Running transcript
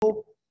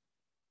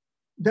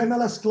the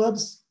MLS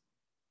clubs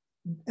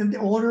and the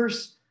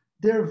owners,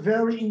 they're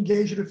very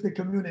engaged with the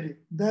community.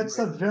 That's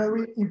a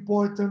very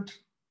important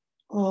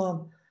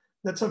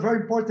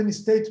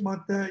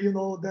statement that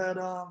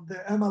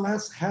the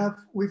MLS have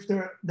with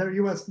their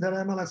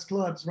MLS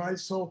clubs, right?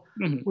 So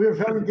we are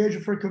very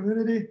engaged for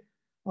community.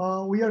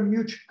 We are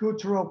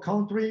multicultural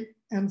country,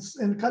 and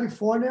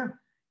California,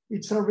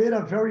 it's already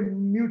a very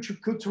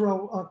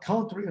multicultural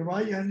country,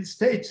 right? And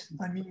state.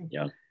 I mean,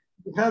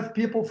 we have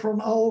people from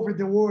all over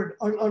the world.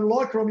 Our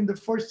locker room in the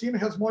first team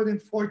has more than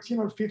 14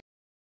 or 15.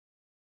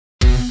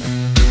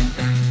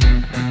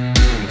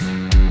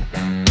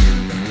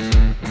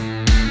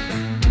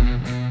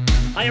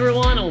 Hi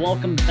everyone, and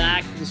welcome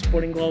back to the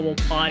Sporting Global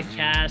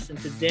podcast. And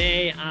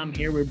today I'm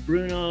here with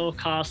Bruno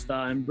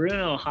Costa. And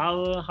Bruno,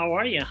 how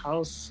are you?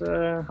 How's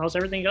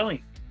everything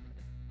going?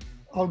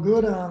 All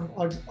good.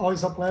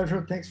 Always a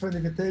pleasure. Thanks for the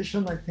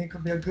invitation. I think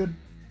it'll be a good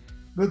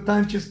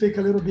time to speak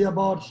a little bit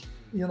about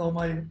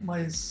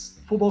my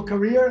football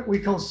career. We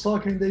call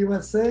soccer in the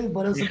USA,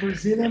 but as a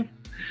Brazilian,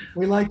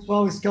 we like to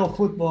always call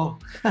football.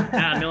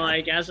 As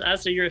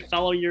a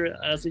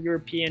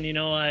European,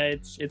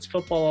 it's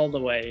football all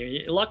the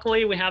way.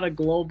 Luckily, we have a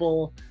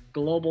global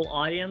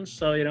audience,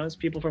 so it's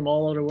people from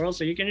all over the world,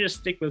 so you can just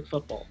stick with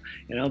football.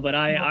 But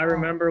I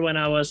remember when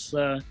I was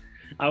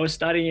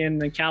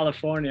studying in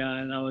California,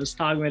 and I was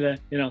talking with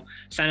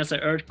San Jose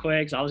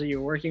Earthquakes. Obviously,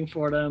 you're working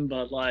for them,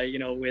 but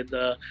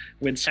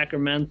with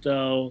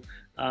Sacramento,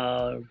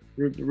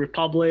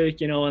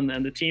 Republic,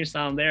 and the teams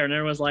down there, and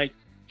there was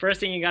first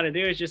thing you got to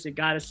do is you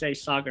got to say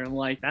soccer. I'm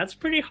like, that's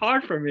pretty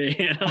hard for me.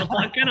 I'm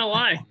not gonna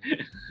lie,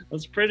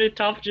 it's pretty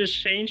tough just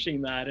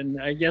changing that.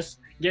 And I guess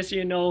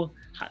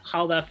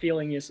how that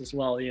feeling is as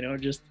well.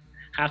 Just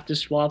have to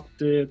swap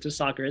to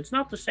soccer. It's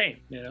not the same,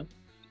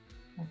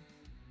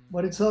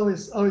 But it's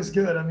always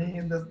good. I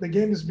mean, the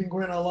game has been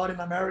growing a lot in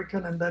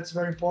American, and that's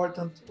very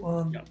important.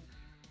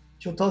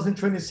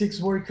 2026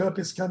 World Cup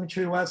is coming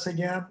to US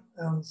again,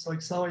 and so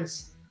it's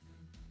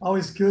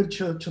always good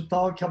to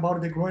talk about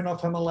the growing of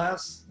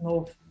MLS.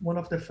 One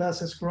of the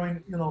fastest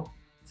growing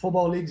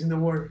football leagues in the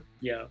world.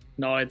 Yeah,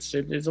 no, it's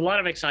a lot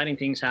of exciting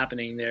things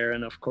happening there,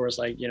 and of course,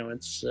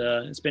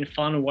 it's been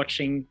fun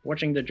watching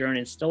the journey.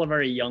 It's still a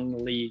very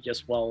young league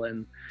as well,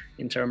 and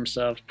in terms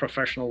of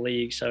professional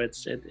league, so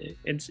it's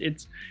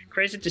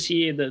crazy to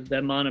see the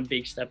amount of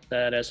big step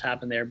that has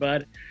happened there.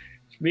 But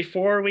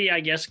before we, I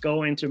guess,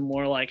 go into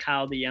more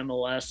how the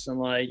MLS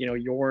and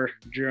your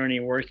journey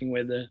working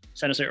with the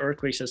San Jose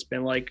Earthquakes has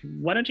been,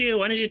 why don't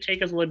you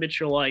take us a little bit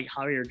through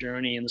how your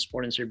journey in the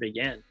sport industry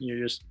began? You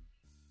just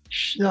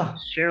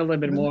share a little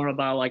bit more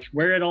about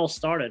where it all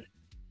started.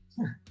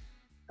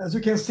 As you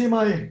can see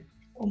my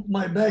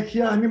back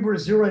here, I'm in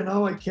Brazil right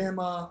now. I came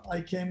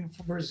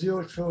from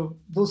Brazil to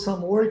do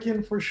some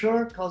working for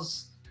sure,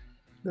 because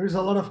there is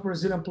a lot of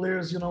Brazilian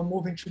players,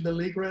 moving to the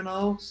league right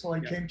now. So I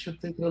came to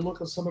take a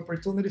look at some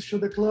opportunities to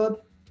the club.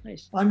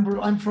 Nice.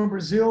 I'm from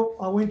Brazil.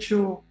 I went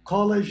to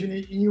college in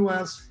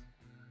US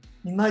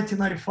in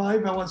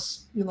 1995. I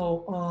was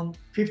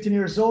 15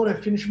 years old. I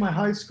finished my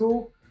high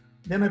school.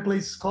 Then I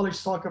played college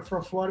soccer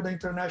for Florida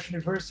International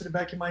University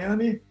back in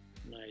Miami.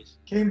 Nice.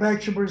 Came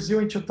back to Brazil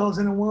in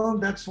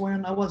 2001. That's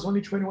when I was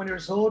only 21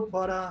 years old,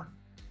 but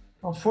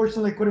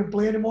unfortunately I couldn't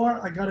play anymore.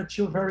 I got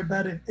two very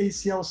bad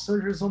ACL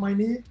surgeries on my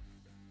knee.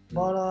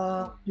 But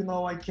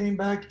I came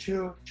back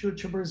to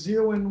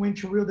Brazil and went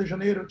to Rio de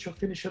Janeiro to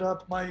finish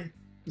up my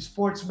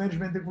sports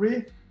management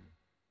degree.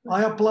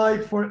 I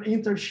applied for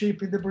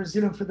internship in the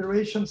Brazilian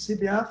Federation,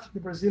 CBF, the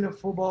Brazilian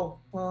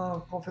Football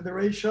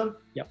Confederation.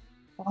 Yep.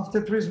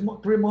 After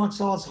 3 months,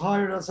 I was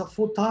hired as a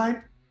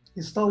full-time.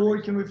 I started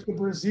working with the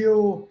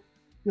Brazil.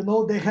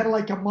 They had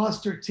a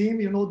master team.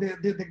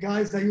 The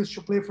guys that used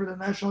to play for the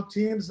national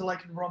teams,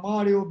 like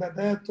Romário,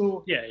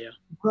 Bebeto,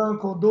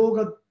 Franco,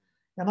 Dunga.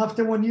 And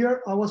after 1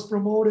 year, I was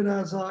promoted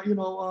as a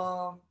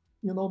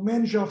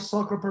manager of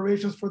soccer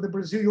operations for the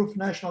Brazil youth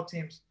national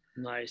teams.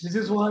 Nice. This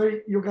is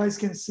why you guys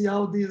can see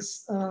all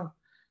these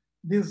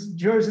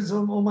jerseys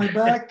on my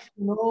back.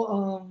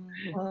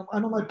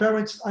 I'm at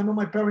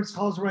my parents'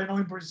 house right now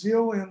in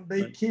Brazil, and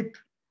they keep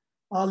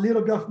a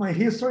little bit of my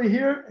history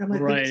here, and I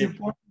think it's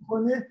important for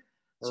me.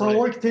 So I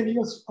worked 10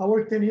 years. I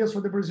worked 10 years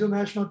for the Brazil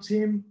national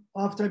team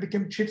after I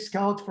became chief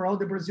scout for all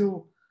the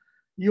Brazil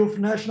youth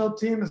national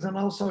teams, and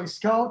also a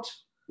scout.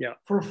 Yeah.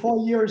 For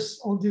 4 years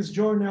on this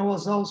journey, I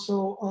was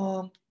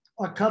also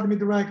academy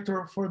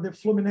director for the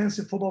Fluminense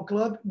Football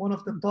Club, one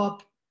of the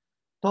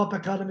top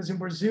academies in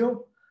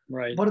Brazil.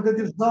 Right. But the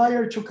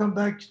desire to come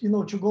back,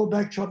 to go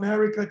back to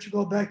America, to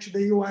go back to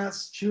the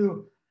US,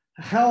 to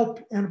help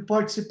and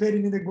participate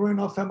in the growing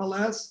of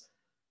MLS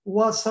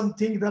was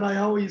something that I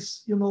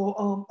always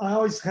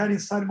had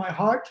inside my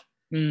heart.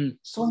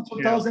 So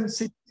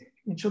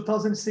in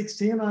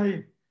 2016,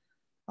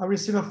 I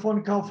received a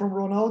phone call from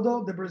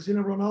Ronaldo, the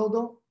Brazilian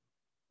Ronaldo,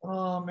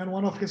 and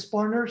one of his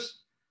partners.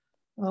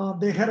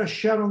 They had a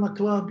share on a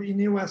club in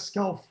US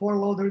called Fort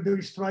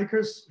Lauderdale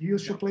Strikers. He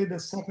used to play the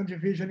second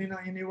division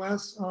in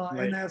US,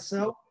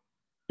 NSL.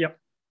 Yep.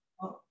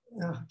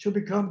 To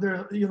become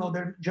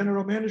their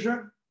general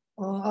manager.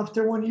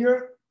 After 1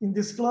 year in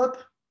this club,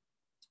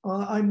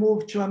 I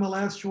moved to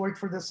MLS to work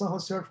for the San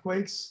Jose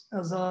Earthquakes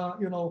as a,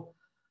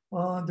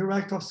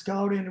 director of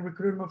scouting and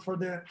recruitment for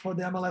the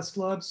MLS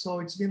club. So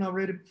it's been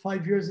already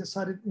 5 years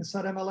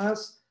inside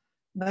MLS.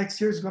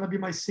 Next year is going to be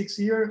my 6th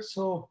year.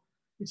 So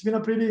it's been a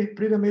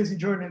pretty amazing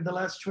journey in the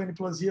last 20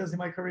 plus years in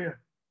my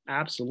career.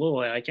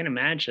 Absolutely, I can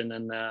imagine,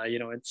 and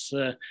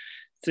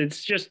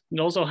it's just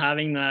also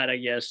having that, I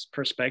guess,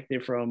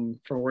 perspective from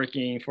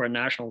working for a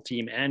national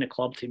team and a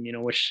club team,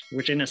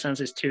 which in a sense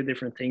is two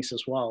different things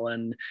as well.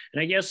 And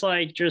I guess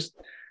like just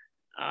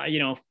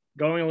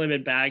going a little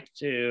bit back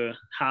to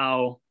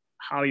how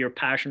your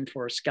passion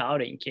for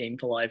scouting came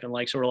to life, and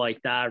like sort of like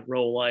that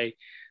role, like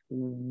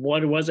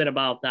what was it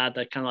about that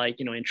kind of like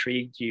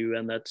intrigued you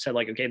and that said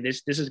like, okay,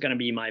 this is going to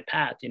be my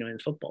path in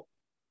football?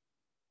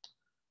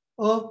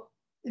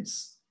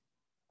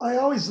 I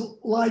always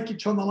like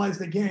to analyze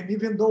the game,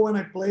 even though when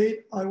I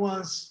played, I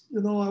was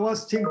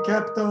team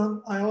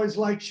captain. I always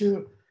like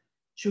to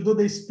do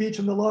the speech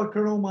in the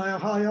locker room.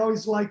 I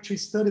always like to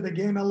study the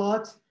game a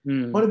lot.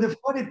 But the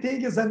funny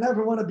thing is I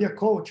never want to be a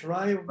coach,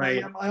 right?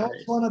 I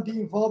also want to be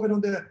involved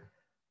on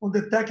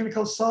the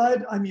technical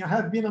side. I mean, I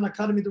have been an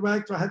academy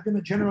director. I have been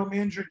a general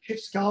manager,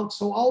 chief scout.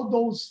 So all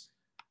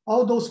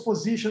those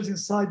positions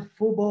inside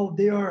football,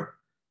 they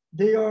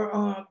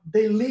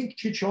link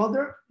to each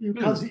other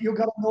because you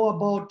got to know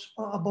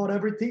about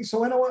everything. So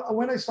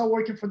when I started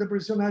working for the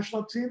Brazil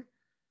national team,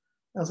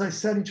 as I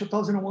said, in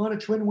 2001 at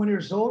 21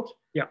 years old,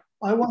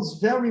 I was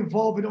very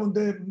involved on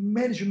the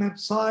management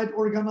side,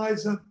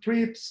 organizing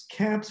trips,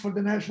 camps for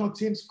the national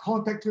teams,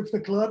 contact with the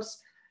clubs.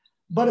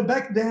 But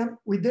back then,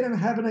 we didn't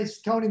have a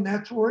scouting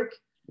network.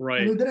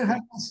 Right. And we didn't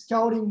have a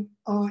scouting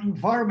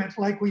environment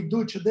like we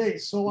do today.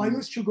 So I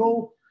used to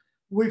go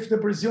with the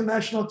Brazil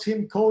national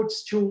team coach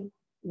to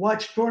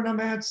watch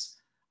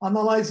tournaments,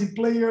 analyzing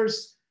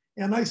players,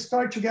 and I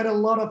started to get a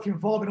lot of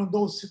involvement on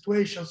those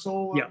situations.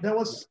 So that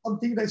was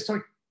something that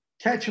started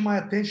catching my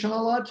attention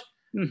a lot,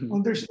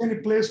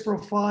 understanding players'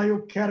 profile,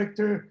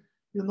 character,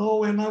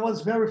 and I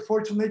was very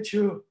fortunate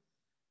to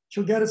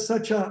get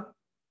such a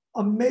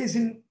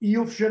amazing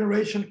youth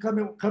generation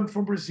come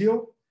from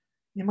Brazil.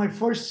 In my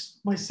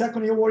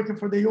second year working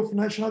for the youth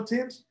national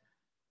teams,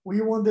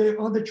 we won the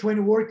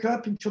Under-20 World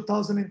Cup in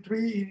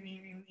 2003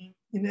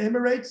 in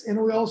Emirates,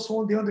 and we also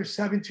won the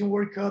Under-17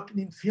 World Cup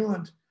in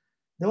Finland.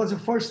 That was the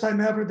first time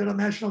ever that a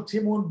national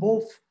team won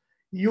both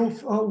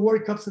youth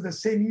World Cups in the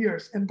same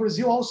years. And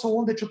Brazil also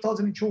won the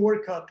 2002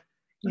 World Cup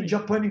in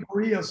Japan and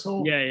Korea.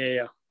 So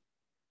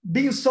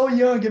being so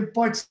young and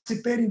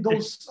participating in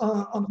those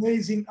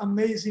amazing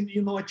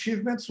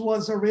achievements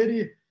was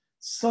already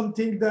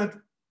something that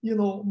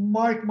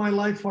marked my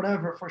life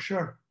forever, for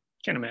sure.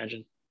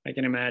 I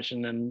can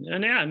imagine, and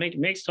yeah, it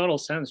makes total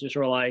sense. Just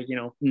sort of like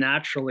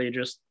naturally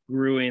just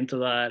grew into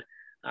that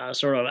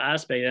sort of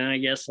aspect, and I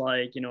guess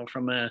like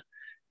from a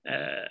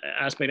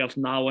aspect of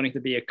not wanting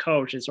to be a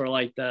coach, it's sort of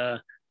like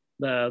the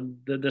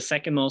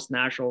second most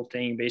natural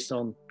thing based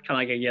on kind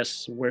of like, I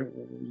guess, where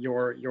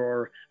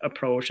your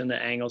approach and the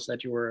angles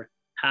that you were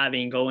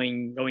having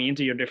going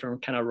into your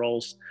different kind of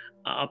roles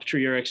up through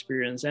your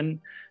experience.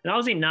 And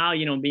obviously now,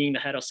 being the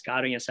head of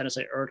scouting at San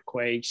Jose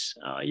Earthquakes,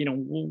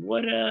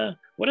 what are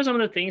some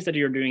of the things that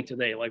you're doing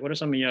today? Like, what are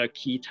some of your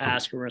key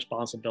tasks or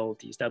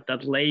responsibilities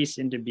that lays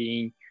into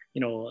being,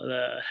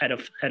 the head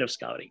of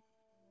scouting?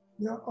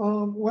 Yeah,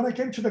 when I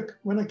came to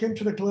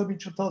the club in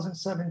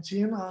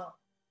 2017,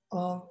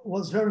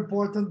 was very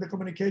important, the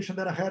communication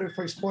that I had with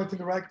a sporting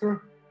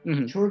director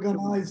to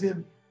organize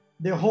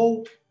the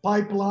whole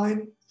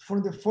pipeline for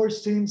the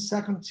first team,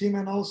 second team,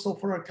 and also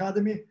for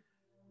academy,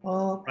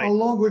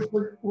 along with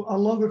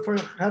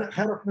our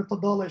head of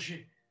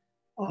methodology,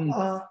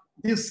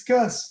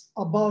 discuss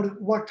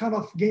about what kind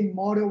of game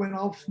model and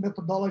of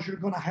methodology you're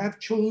going to have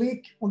to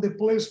link on the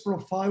player's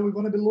profile. We're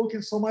going to be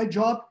looking. So my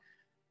job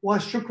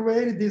was to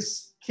create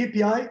this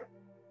KPI,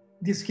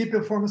 this key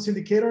performance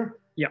indicator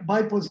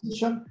by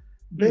position,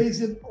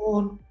 based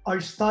on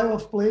our style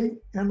of play,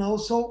 and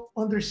also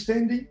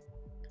understanding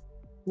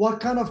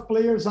what kind of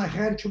players I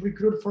had to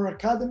recruit for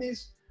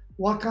academies,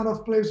 what kind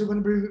of players are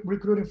going to be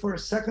recruiting for a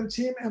second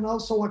team, and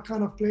also what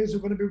kind of players are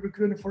going to be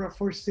recruiting for a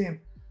first team.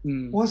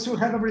 Once you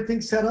have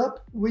everything set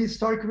up, we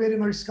start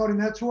creating our scouting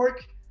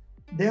network,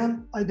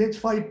 then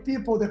identify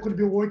people that could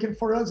be working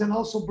for us, and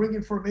also bring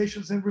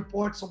information and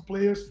reports on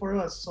players for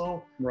us.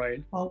 So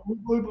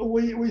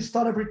we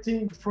start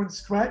everything from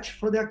scratch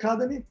for the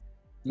academy.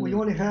 We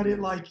only had it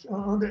like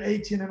under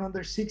 18 and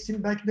under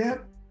 16 back then.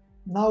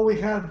 Now we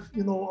have,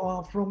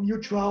 from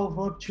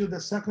U12 up to the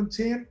second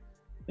team.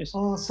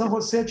 San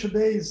Jose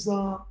today is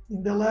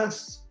in the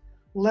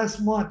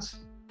last month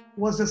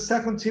was the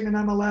second team in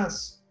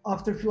MLS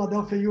after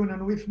Philadelphia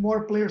Union, with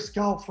more players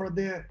scout for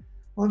the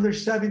under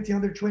 17,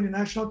 under 20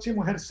 national team.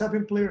 We had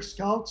 7 players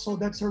scout, so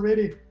that's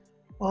already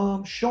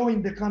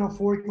showing the kind of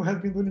work we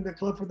have been doing in the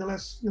club for the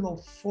last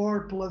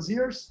 4+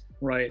 years.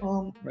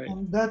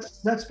 And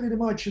that's pretty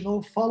much,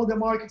 follow the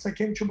markets. I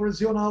came to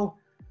Brazil now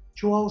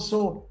to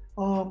also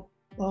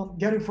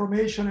get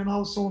information, and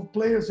also on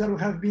players that we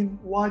have been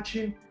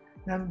watching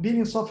And being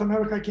in South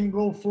America, I can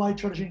go fly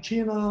to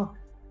Argentina,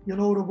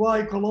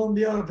 Uruguay,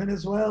 Colombia,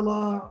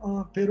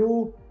 Venezuela,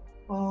 Peru.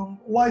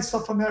 Why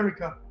South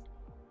America?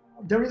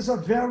 There is a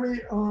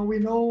very,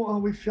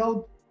 we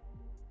felt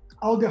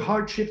all the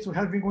hardships we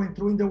have been going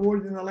through in the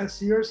world in the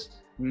last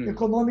years.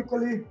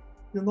 Economically,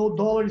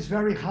 dollar is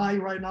very high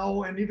right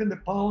now, and even the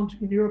pound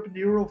in Europe and the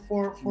euro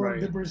for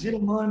right. The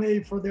Brazilian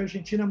money, for the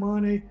Argentina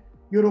money,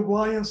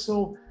 Uruguayan.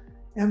 So,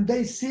 and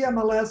they see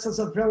MLS as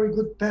a very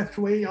good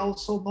pathway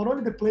also, not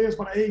only the players,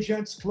 but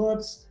agents,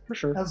 clubs, for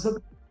sure.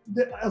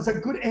 as a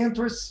good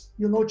entrance,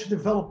 to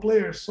develop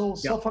players. So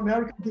South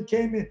America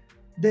became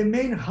the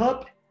main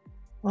hub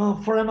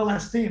for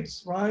MLS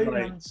teams, right?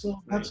 And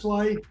so that's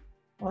why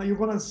you're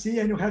going to see,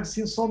 and you have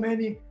seen so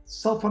many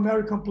South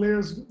American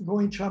players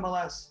going to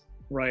MLS.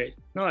 Right.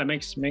 No, it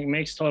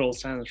makes total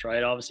sense,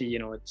 right? Obviously,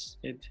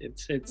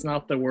 it's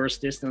not the worst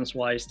distance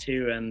wise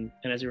too, and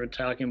as you were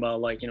talking about,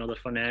 like, the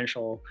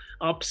financial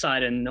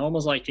upside, and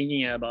almost like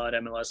thinking about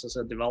MLS as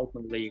a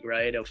development league,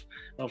 right?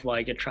 Of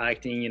like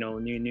attracting,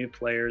 new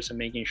players and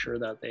making sure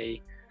that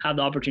they have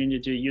the opportunity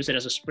to use it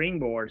as a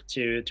springboard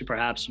to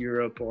perhaps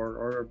Europe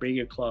or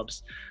bigger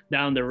clubs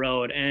down the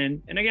road.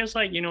 And I guess,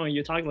 like,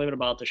 you talked a little bit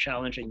about the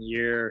challenging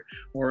year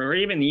or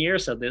even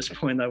years at this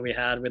point that we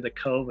had with the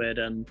COVID.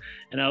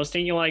 And I was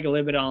thinking like a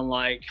little bit on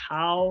like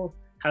how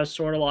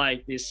sort of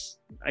like this,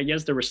 I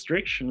guess, the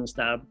restrictions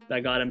that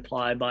got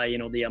implied by, the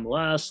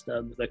MLS,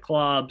 the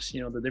clubs,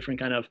 the different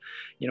kind of,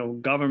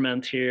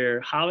 government here,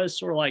 how has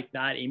sort of like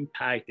that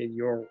impacted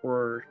your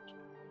work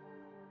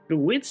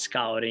with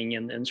scouting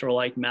and sort of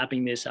like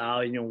mapping this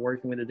out,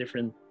 working with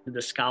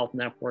the scout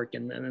network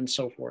and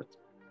so forth?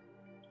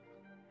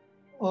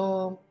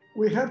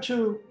 We have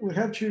to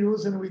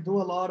use, and we do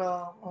a lot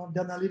of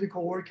the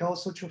analytical work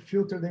also to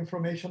filter the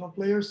information on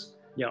players.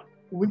 Yeah.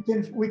 We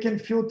can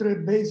filter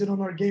it based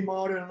on our game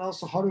order and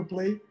also how to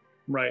play.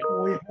 Right.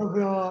 We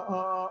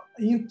have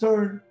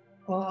intern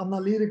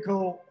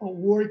analytical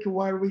work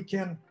where we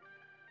can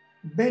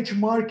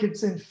benchmark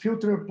it and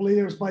filter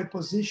players by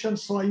position.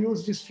 So I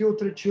use this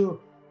filter to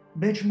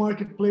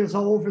benchmark players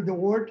all over the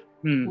world.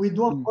 We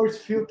do, of course,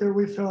 filter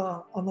with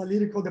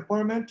analytical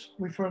department,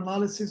 with our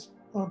analysis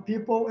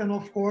people. And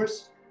of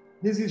course,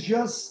 this is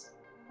just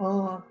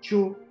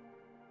to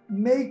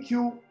make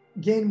you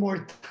gain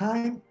more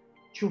time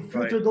to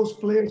filter those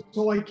players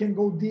so I can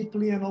go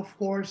deeply and, of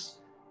course,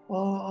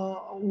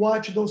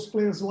 watch those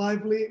players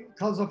lively.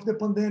 Because of the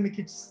pandemic,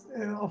 it's,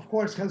 of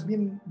course, has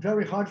been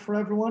very hard for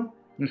everyone.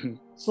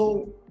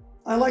 So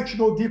I like to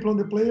go deep on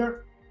the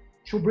player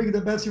to bring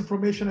the best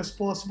information as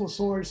possible.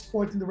 So our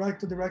sporting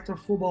director of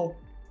football,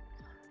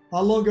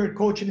 along our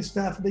coaching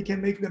staff, they can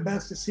make the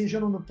best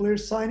decision on the player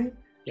signing.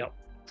 Yep.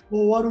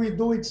 Well, what we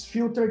do is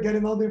filter,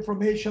 getting all the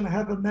information,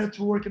 have a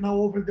network now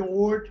over the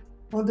world,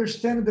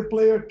 understand the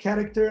player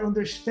character,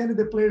 understand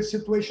the player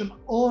situation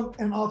on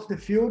and off the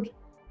field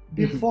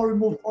before we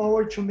move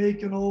forward to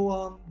make,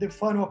 the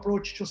final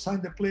approach to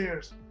sign the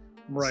players.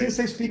 Right. Since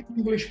I speak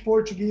English,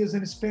 Portuguese,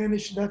 and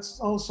Spanish, that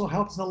also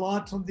helps a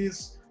lot on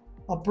this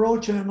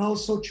approach, and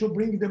also to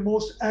bring the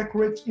most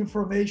accurate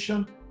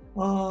information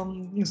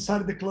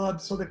inside the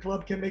club, so the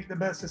club can make the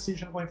best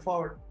decision going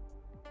forward.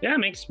 Yeah,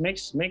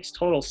 makes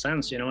total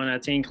sense, and I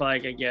think,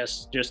 like, I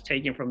guess just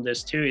taking from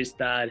this too is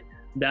that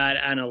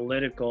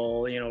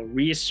analytical,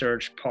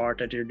 research part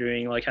that you're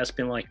doing, like, has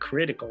been like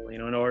critical, in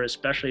order,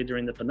 especially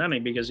during the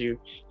pandemic, because you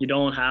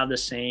don't have the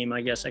same,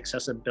 I guess,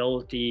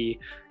 accessibility,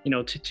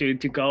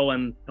 to go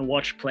and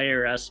watch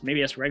player as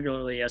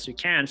regularly as you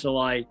can. So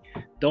like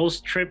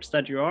those trips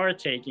that you are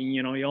taking,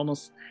 you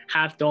almost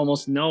have to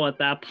know at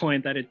that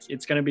point that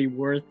it's going to be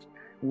worth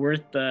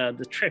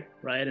the trip,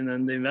 right? And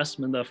then the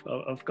investment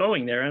of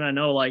going there. And I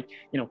know, like,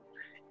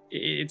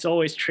 it's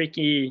always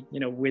tricky,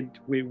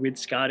 with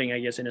scouting, I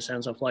guess, in a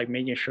sense of like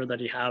making sure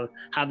that you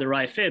have the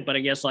right fit. But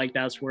I guess, like,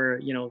 that's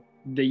where,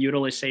 the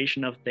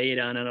utilization of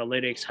data and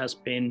analytics has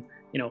been,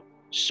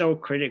 so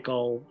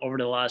critical over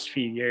the last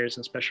few years,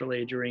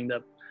 especially during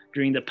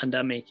the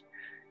pandemic.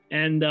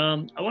 And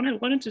I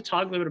wanted to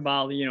talk a little bit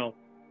about,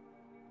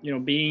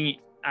 being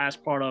as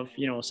part of,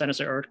 San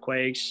Jose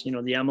Earthquakes, the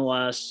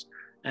MLS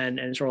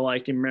and sort of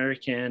like the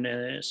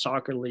American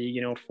Soccer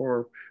League,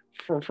 for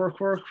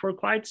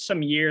quite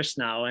some years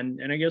now.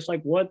 And I guess,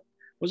 like, what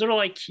sort of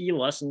like key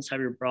lessons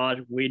have you brought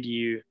with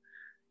you,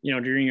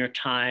 during your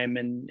time,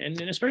 and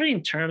especially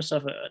in terms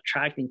of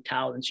attracting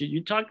talents?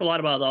 You talked a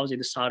lot about, obviously,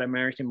 the South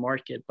American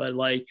market, but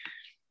like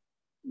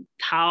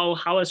how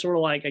has sort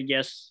of like, I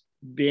guess,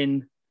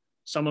 been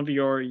some of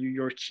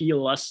your key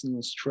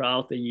lessons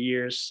throughout the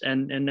years,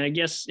 and I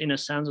guess, in a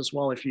sense as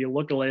well, if you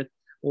look a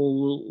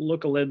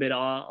little bit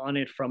on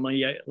it from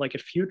a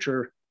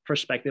future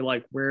perspective,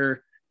 like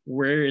where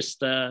is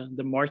the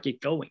market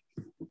going?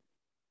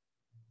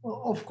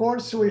 Well, of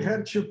course, we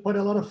had to put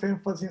a lot of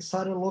emphasis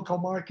inside the local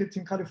market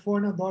in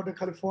California, Northern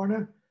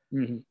California.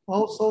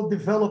 Also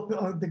develop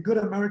the good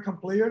American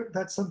player.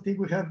 That's something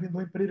we have been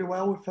doing pretty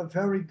well, with a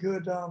very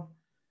good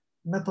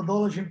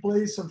methodology in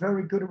place, a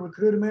very good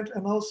recruitment,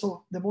 and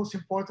also, the most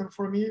important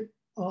for me,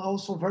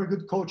 also very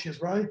good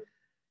coaches, right?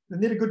 They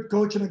need a good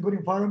coach and a good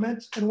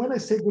environment. And when I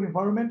say good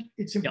environment,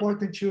 it's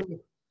important to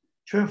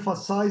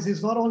emphasize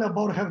it's not only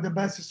about having the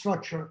best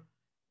structure.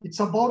 It's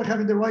about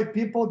having the right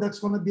people that's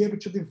going to be able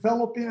to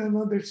develop and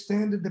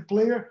understand the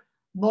player,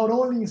 not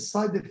only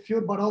inside the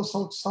field, but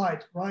also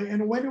outside, right?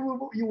 And when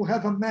you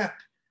have a map,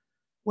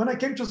 when I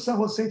came to San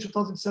Jose in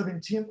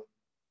 2017,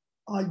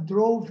 I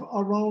drove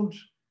around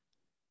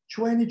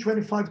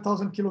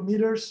 25,000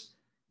 kilometers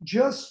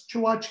just to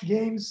watch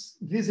games,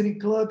 visiting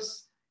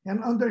clubs,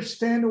 and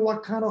understand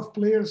what kind of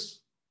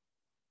players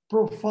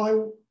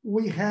profile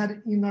we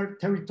had in our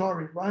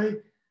territory, right?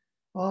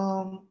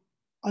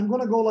 I'm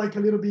going to go like a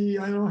little bit,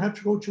 I don't have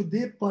to go too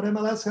deep, but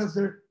MLS has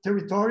their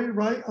territory,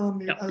 right? I don't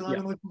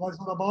know if you guys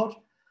know about.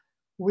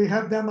 We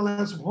have the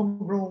MLS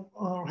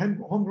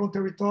homegrown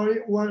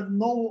territory where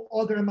no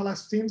other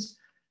MLS teams,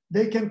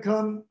 they can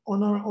come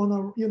on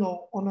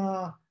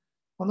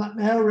an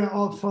area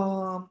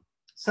of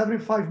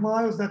 75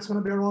 miles, that's going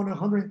to be around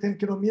 110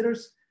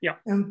 kilometers,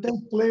 and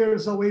 10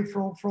 players away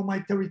from my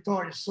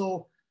territory.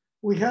 So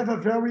we have a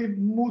very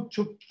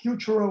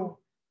multicultural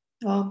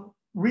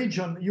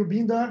region. You've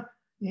been there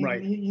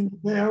in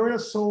the area.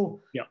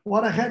 So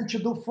what I had to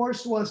do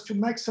first was to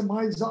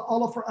maximize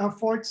all of our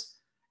efforts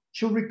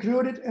to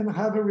recruit it and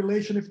have a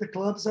relation with the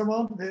clubs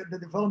around, the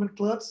development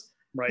clubs,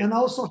 and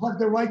also have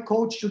the right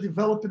coach to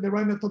develop and the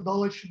right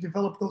methodology to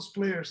develop those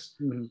players.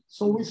 Mm-hmm.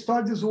 So we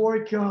started this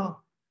work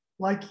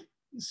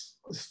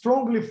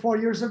strongly 4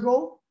 years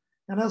ago.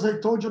 And as I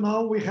told you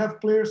now, we have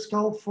players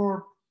scout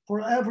for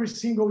every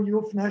single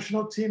youth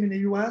national team in the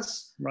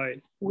US.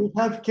 Right. We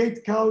have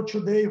Kate Cow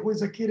today, who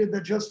is a kid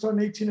that just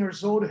turned 18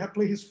 years old, had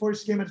played his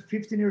first game at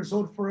 15 years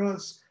old for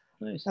us.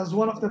 Nice. As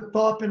one of the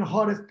top and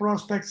hottest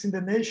prospects in the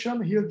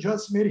nation. He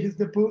just made his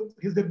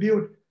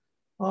debut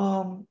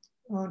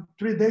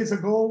 3 days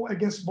ago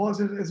against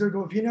Bosnia and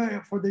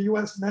Herzegovina for the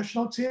US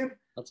national team.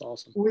 That's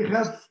awesome.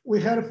 We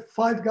had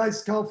 5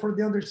 guys scout for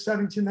the under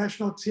 17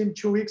 national team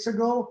 2 weeks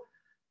ago.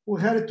 We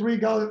had three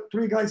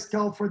guys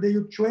scout for the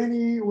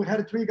U20. We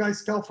had 3 guys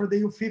scout for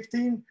the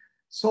U15.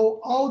 So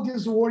all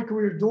this work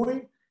we're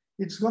doing,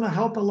 it's going to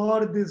help a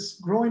lot of this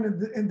growing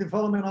and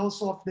development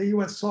also of the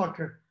US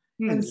soccer.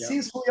 And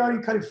since we are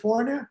in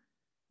California,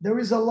 there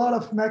is a lot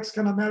of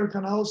Mexican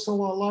American, also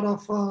a lot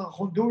of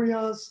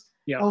Hondurans,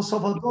 El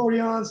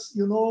Salvadorians,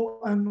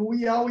 and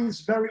we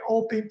always very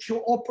open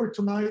to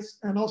opportunize,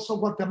 and also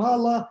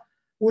Guatemala.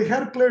 We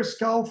had players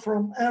scout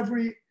from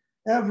every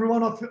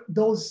one of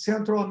those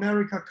Central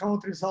America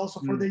countries also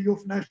for the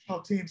youth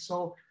national team.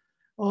 So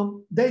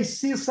they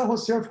see San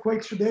Jose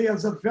Earthquakes today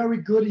as a very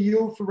good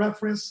youth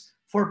reference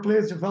for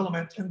players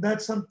development. And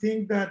that's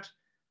something that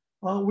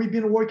we've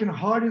been working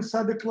hard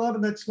inside the club,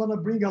 and that's going to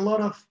bring a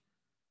lot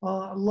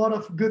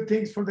of good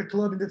things for the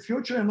club in the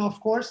future. And of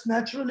course,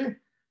 naturally,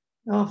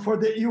 for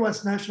the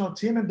U.S. national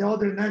team and the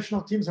other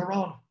national teams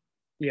around.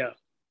 Yeah.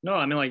 No,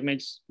 I mean, like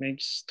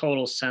makes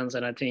total sense.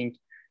 And I think,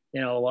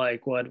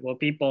 like what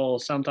people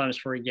sometimes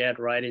forget,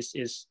 right,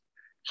 is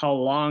how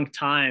long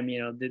time,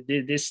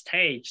 this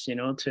takes,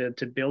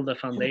 to build a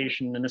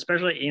foundation, and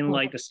especially in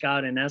like the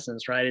scouting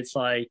essence, right? It's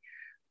like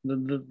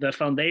the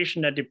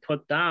foundation that you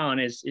put down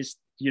is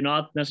you're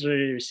not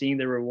necessarily seeing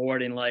the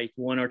reward in like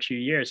 1 or 2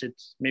 years.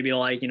 It's maybe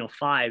like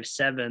 5,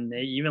 7,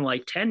 even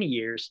like 10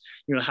 years,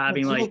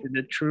 having like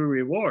the true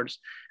rewards.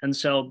 And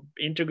so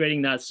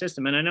integrating that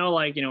system, and I know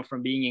like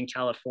from being in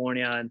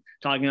California and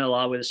talking a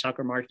lot with the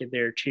soccer market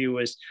there too,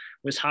 was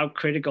how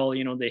critical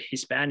the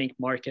Hispanic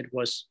market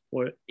was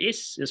or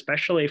is,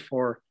 especially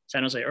for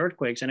San Jose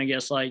Earthquakes. And I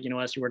guess like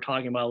as you were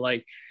talking about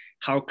like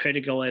how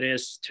critical it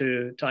is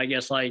to I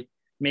guess like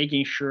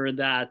making sure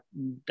that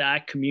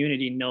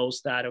community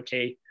knows that,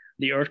 okay,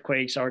 the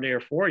Earthquakes are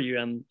there for you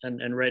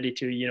and ready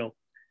to,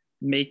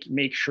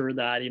 make sure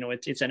that,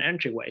 it's an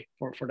entryway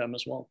for them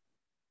as well.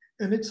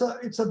 And it's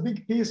a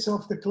big piece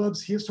of the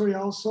club's history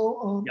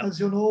also. As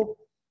you know,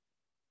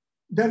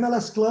 the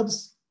MLS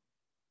clubs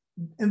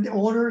and the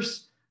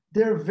owners,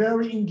 they're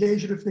very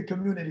engaged with the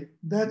community.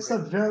 That's a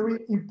very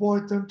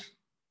important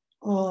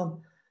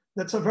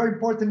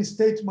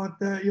statement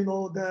that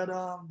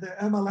the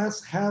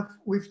MLS have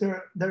with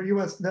their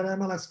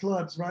MLS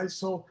clubs, right?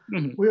 So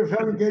we are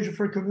very engaged with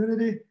our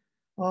community.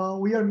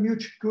 We are a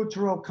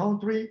multicultural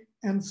country,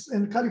 and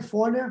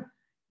California,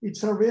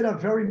 it's already a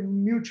very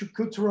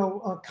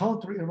multicultural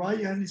country,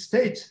 right? And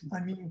state. I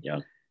mean,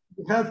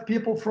 you have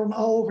people from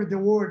all over the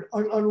world.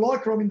 Our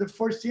locker room in the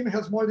first team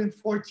has more than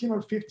 14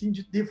 or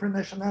 15 different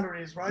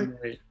nationalities, right?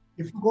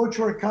 If you go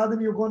to our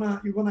academy, you're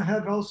gonna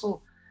have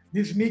also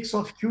this mix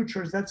of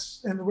cultures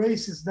and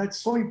races that's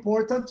so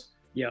important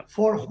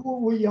for who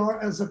we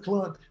are as a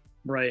club.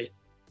 Right.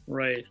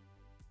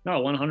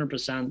 No,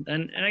 100%.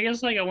 And I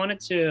guess like I wanted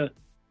to,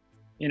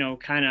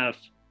 kind of,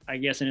 I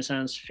guess in a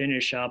sense,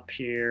 finish up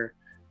here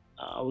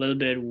a little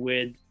bit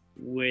with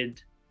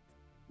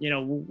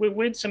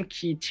some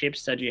key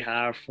tips that you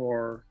have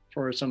for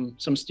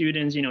some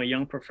students,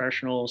 young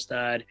professionals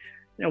that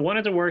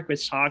wanted to work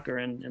with soccer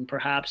and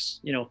perhaps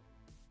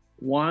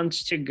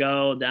wants to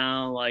go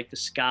down like the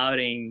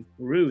scouting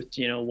route,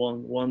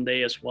 one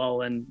day as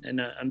well.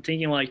 And I'm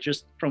thinking like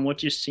just from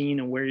what you've seen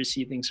and where you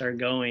see things are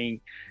going,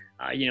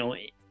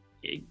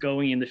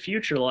 going in the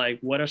future, like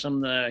what are some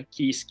of the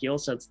key skill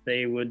sets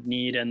they would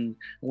need, and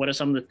what are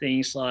some of the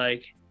things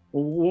like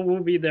what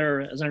will be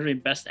their essentially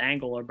best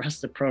angle or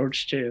best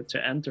approach to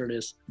enter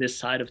this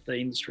side of the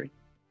industry?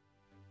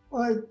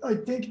 I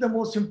think the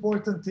most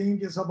important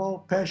thing is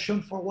about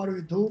passion for what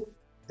we do,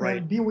 Right.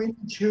 and be willing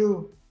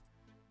to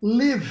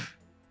live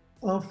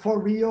for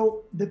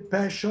real the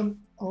passion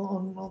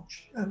on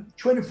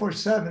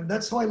 24/7.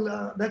 That's how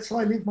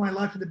I live my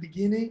life in the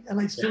beginning,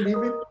 and I still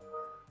live it.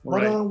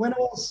 But Right.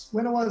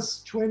 When I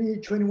was 20,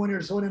 21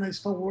 years old and I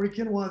started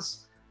working,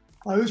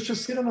 I used to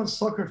sit on a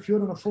soccer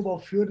field, on a football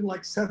field,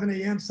 like 7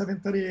 a.m.,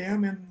 7:30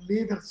 a.m., and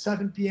leave at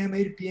 7 p.m.,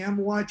 8 p.m.,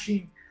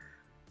 watching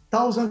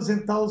thousands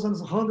and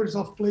thousands, hundreds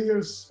of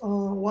players,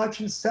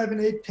 watching 7,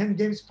 8, 10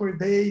 games per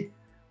day,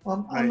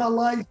 Right.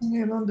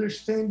 analyzing and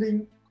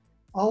understanding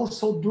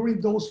also during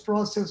those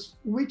process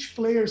which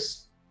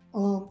players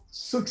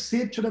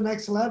succeed to the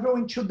next level.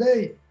 And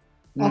today,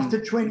 after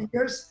 20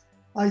 years,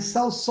 I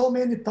saw so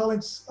many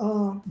talents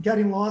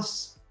getting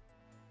lost,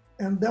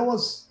 and I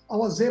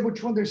was able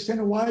to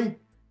understand why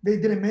they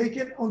didn't make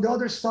it. On the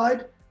other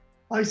side,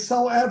 I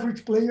saw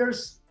average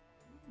players,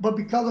 but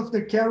because of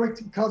their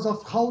character, because of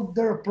how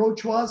their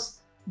approach was,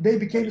 they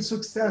became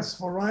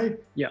successful, right?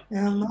 Yeah.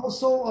 And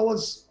also,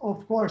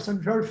 I'm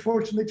very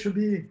fortunate to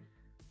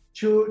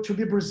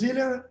be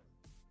Brazilian,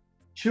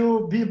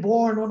 to be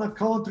born on a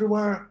country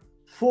where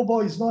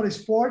football is not a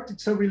sport;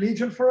 it's a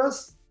religion for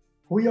us.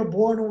 We are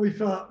born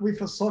with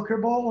a soccer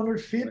ball on our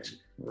feet.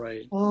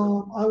 Right.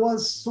 I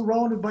was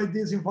surrounded by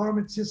this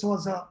environment since I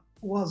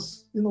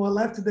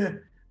left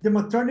the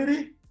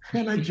maternity,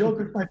 and I joke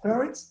with my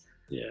parents.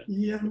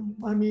 Yeah.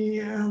 I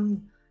mean,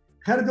 and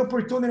had the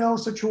opportunity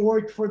also to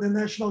work for the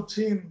national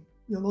team,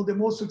 the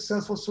most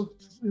successful,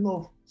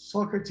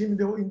 soccer team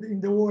in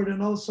the world,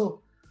 and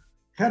also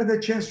had the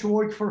chance to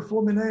work for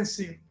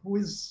Fluminense, who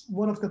is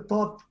one of the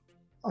top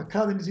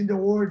academies in the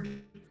world.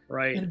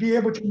 Right. And be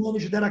able to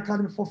manage that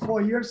academy for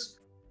 4 years,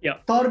 Yeah.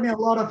 taught me a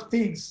lot of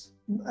things.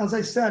 As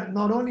I said,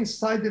 not only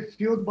inside the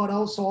field, but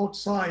also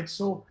outside.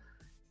 So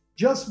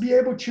just be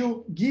able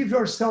to give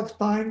yourself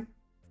time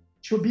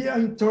to be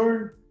an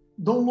intern.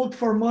 Don't look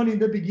for money in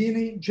the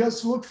beginning.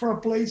 Just look for a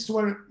place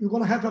where you're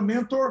going to have a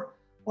mentor,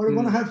 or you're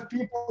going to have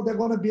people that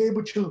are going to be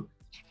able to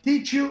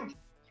teach you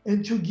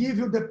and to give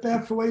you the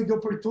pathway, the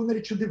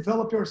opportunity to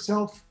develop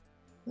yourself,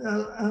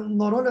 and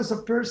not only as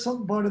a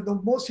person, but the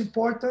most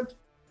important,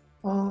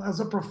 as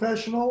a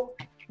professional.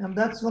 And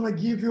that's going to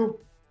give you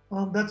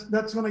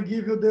that's going to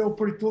give you the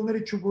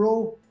opportunity to grow,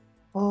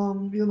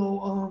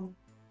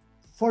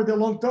 for the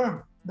long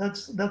term.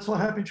 That's what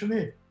happened to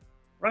me.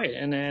 Right.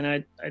 And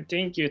I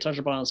think you touched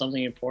upon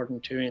something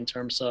important too in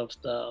terms of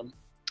the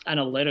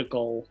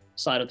analytical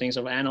side of things,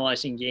 of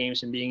analyzing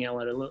games and being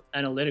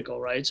analytical,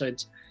 right? So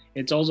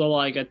it's also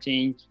like, I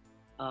think,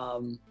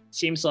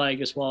 seems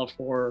like as well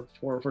for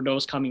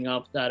those coming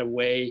up that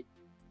way,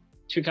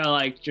 to kind of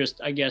like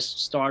just, I guess,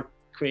 start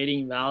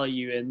creating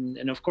value,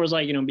 and of course,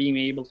 like, being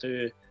able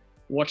to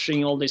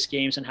watching all these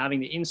games and having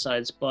the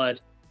insights,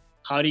 but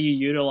how do you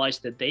utilize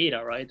the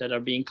data, right, that are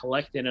being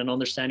collected, and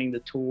understanding the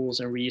tools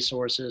and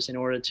resources in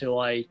order to,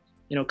 like,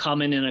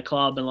 come in a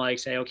club and like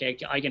say, okay,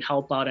 I can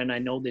help out and I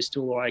know this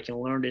tool, or I can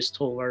learn this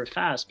tool very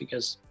fast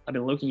because I've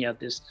been looking at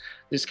this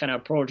kind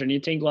of approach. And you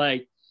think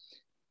like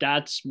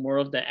that's more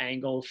of the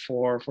angle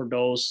for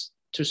those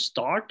to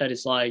start, that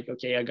it's like,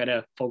 okay, I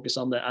gotta focus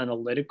on the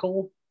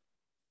analytical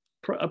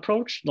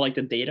approach, like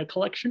the data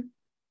collection?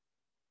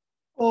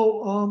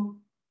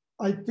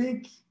 I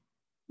think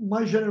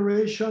my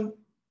generation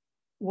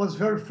was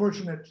very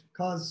fortunate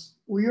because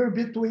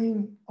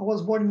I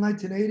was born in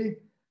 1980,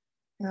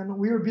 and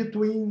we were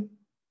between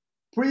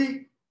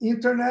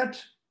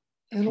pre-internet,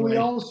 and we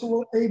also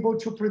were able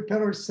to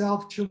prepare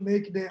ourselves to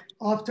make the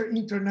after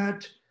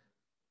internet,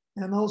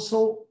 and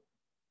also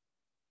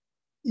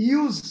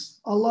use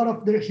a lot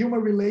of their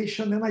human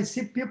relation. And I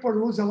see people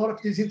lose a lot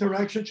of this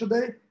interaction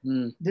today.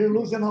 They're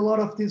losing a lot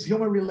of this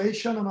human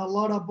relation and a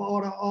lot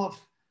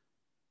of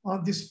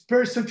this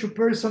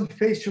person-to-person,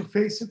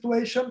 face-to-face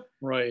situation.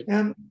 Right.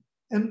 And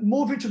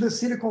moving to the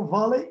Silicon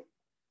Valley,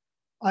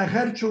 I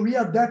had to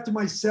readapt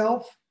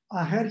myself.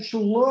 I had to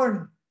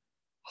learn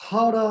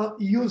how to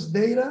use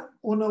data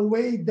on a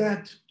way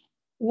that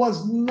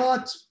was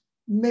not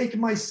make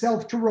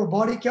myself too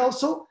robotic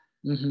also.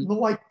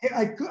 No,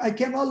 I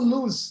cannot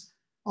lose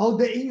all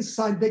the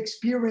insight, the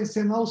experience,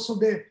 and also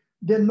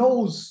the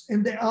nose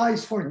and the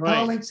eyes for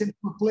talents and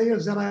for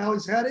players that I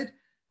always had it.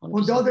 100%.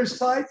 On the other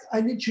side,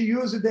 I need to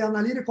use the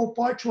analytical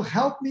part to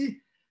help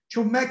me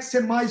to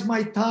maximize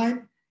my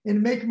time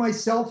and make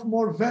myself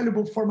more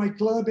valuable for my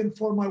club and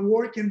for my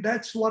work. And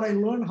that's what I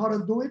learned how to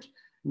do it.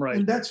 Right.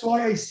 And that's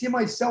why I see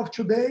myself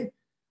today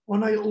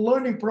on a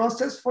learning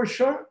process for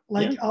sure,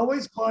 like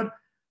always, but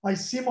I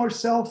see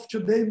myself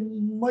today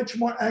much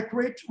more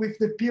accurate with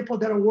the people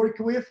that I work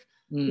with.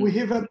 We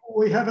have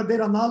a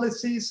data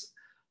analysis.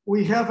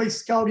 We have a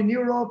scout in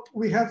Europe.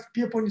 We have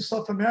people in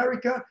South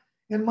America,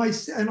 and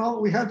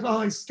we have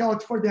a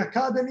scout for the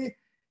academy.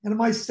 And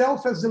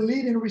myself as the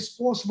lead and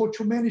responsible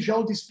to manage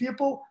all these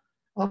people.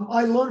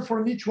 I learned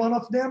from each one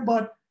of them,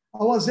 but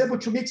I was able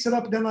to mix it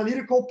up, the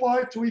analytical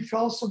part with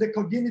also the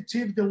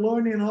cognitive, the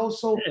learning, and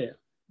also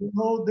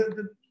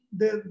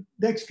the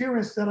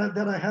experience that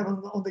I have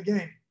on the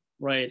game.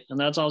 Right, and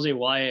that's also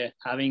why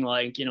having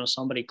like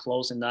somebody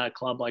close in that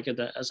club, like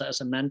as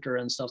a mentor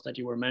and stuff that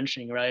you were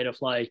mentioning, right? Of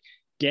like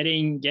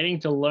getting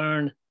to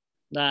learn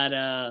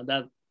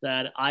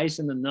that eyes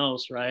in the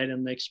nose, right,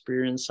 and the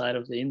experience side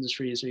of the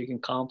industry, so you can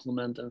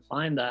complement and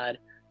find that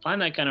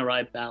kind of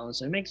right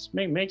balance. It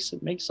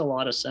makes a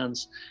lot of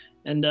sense.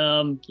 And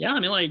yeah, I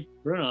mean, like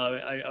Bruno,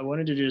 I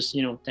wanted to just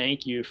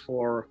thank you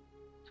for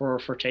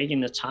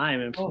taking the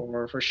time and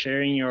for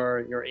sharing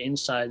your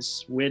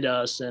insights with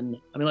us. And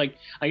I mean, like,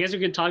 I guess we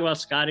could talk about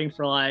scouting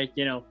for like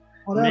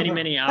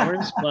many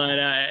hours, but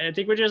I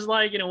think we're just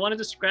like wanted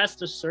to scratch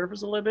the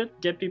surface a little bit,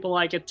 get people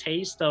like a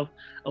taste of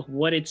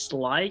what it's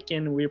like.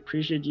 And we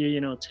appreciate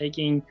you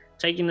taking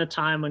the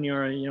time on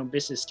your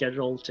busy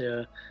schedule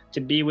to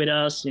be with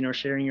us,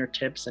 sharing your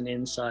tips and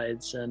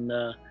insights. And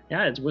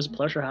yeah, it was a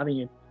pleasure having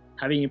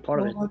you part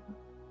of it.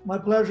 My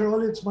pleasure,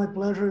 Oli. It's my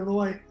pleasure.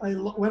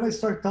 When I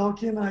start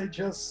talking, I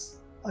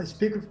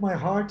speak with my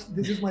heart.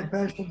 This is my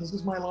passion. This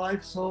is my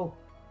life. So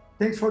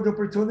thanks for the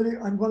opportunity.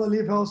 I'm going to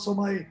leave also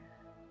my,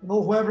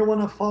 whoever want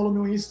to follow me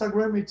on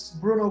Instagram, it's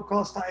Bruno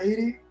Costa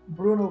 80,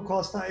 Bruno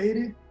Costa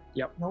 80.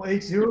 Yep.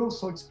 80.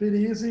 So it's pretty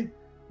easy.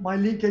 My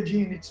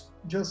LinkedIn, it's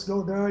just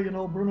go there,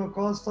 Bruno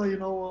Costa,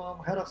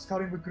 head of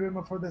scouting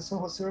recruitment for the San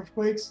Jose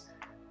Earthquakes.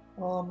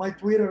 My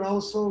Twitter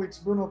also, it's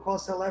Bruno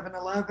Costa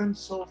 1111.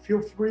 So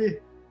feel free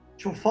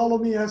to follow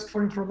me, ask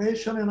for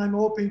information, and I'm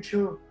open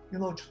to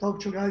to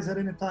talk to you guys at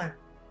any time.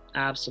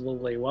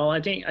 Absolutely. Well,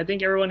 I think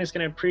everyone is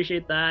going to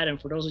appreciate that. And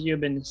for those of you who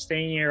have been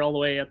staying here all the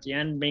way at the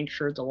end, make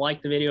sure to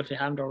like the video if you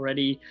haven't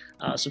already.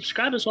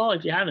 Subscribe as well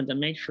if you haven't, and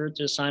make sure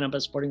to sign up at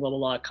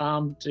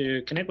sportingglobal.com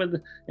to connect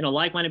with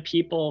like-minded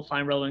people,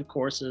 find relevant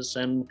courses.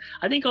 And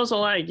I think also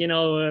like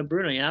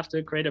Bruno, you have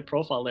to create a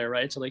profile there,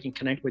 right? So they can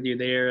connect with you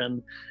there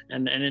and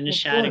in the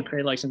chat and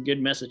create like some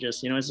good messages.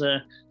 It's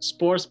a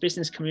sports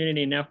business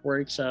community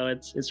network, so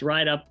it's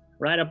right up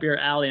your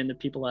alley and the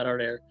people that are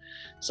there.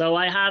 So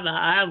I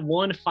have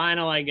one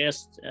final, I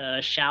guess,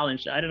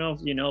 challenge. I don't know if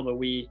you know, but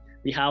we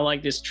have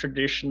like this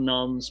tradition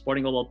on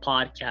Sporting Global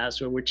podcast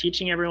where we're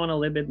teaching everyone a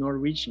little bit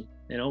Norwegian.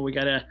 We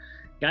gotta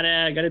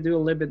do a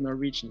little bit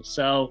Norwegian.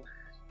 So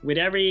with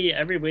every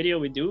video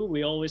we do,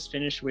 we always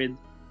finish with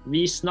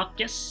 "Vi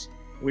snakkes,"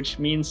 which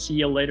means "see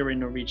you later" in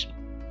Norwegian.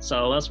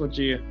 So that's what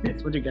you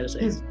gotta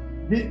say.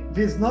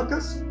 Vi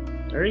snakkes.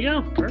 There you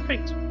go.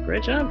 Perfect.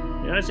 Great job.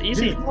 It's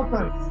easy.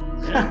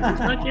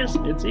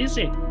 It's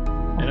easy.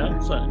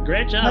 So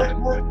great job.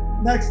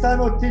 Next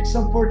time I'll teach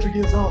some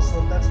Portuguese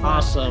also. That's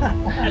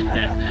awesome.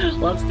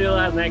 Let's do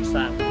that next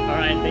time. All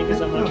right. Thank you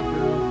so much.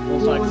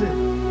 We'll talk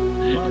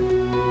soon.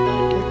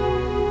 Bye.